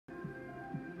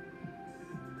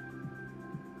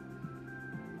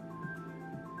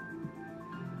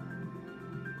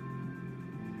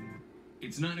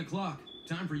It's 9 o'clock.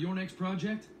 Time for your next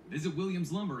project? Visit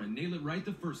Williams Lumber and nail it right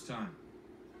the first time.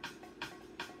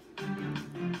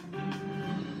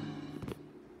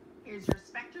 Here's your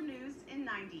Spectrum News in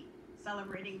 90.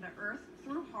 Celebrating the earth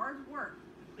through hard work.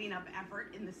 Cleanup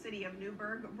effort in the city of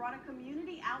Newburgh brought a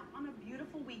community out on a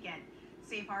beautiful weekend.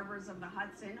 Safe Harbors of the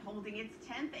Hudson holding its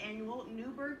 10th annual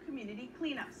Newburgh Community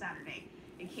Cleanup Saturday.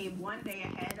 It came one day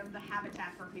ahead of the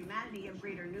Habitat for Humanity of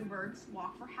Greater Newburgh's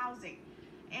Walk for Housing.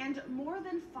 And more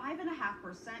than 5.5%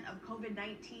 of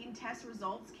COVID-19 test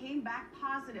results came back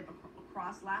positive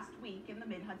across last week in the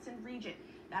Mid-Hudson region.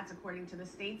 That's according to the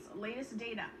state's latest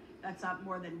data. That's up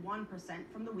more than 1%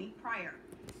 from the week prior.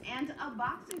 And a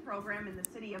boxing program in the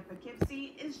city of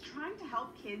Poughkeepsie is trying to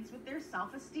help kids with their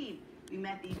self-esteem. We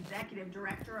met the executive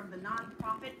director of the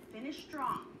nonprofit Finish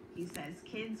Strong. He says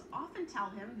kids often tell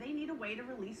him they need a way to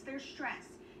release their stress.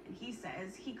 And he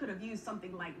says he could have used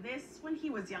something like this when he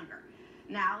was younger.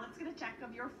 Now let's get a check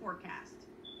of your forecast.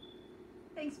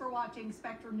 Thanks for watching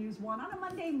Spectrum News 1 on a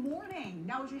Monday morning.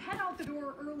 Now, as you head out the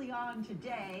door early on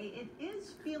today, it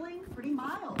is feeling pretty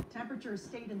mild. Temperatures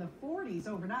stayed in the 40s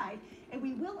overnight, and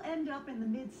we will end up in the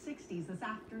mid-60s this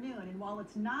afternoon. And while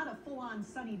it's not a full-on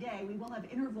sunny day, we will have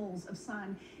intervals of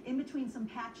sun in between some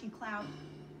patchy clouds.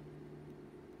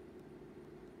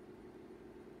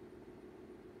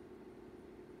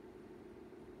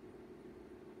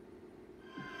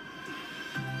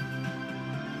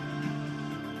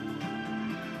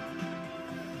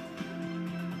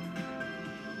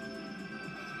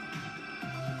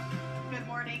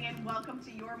 And welcome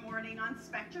to your morning on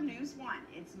Spectrum News 1.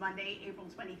 It's Monday, April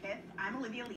 25th. I'm Olivia Lee.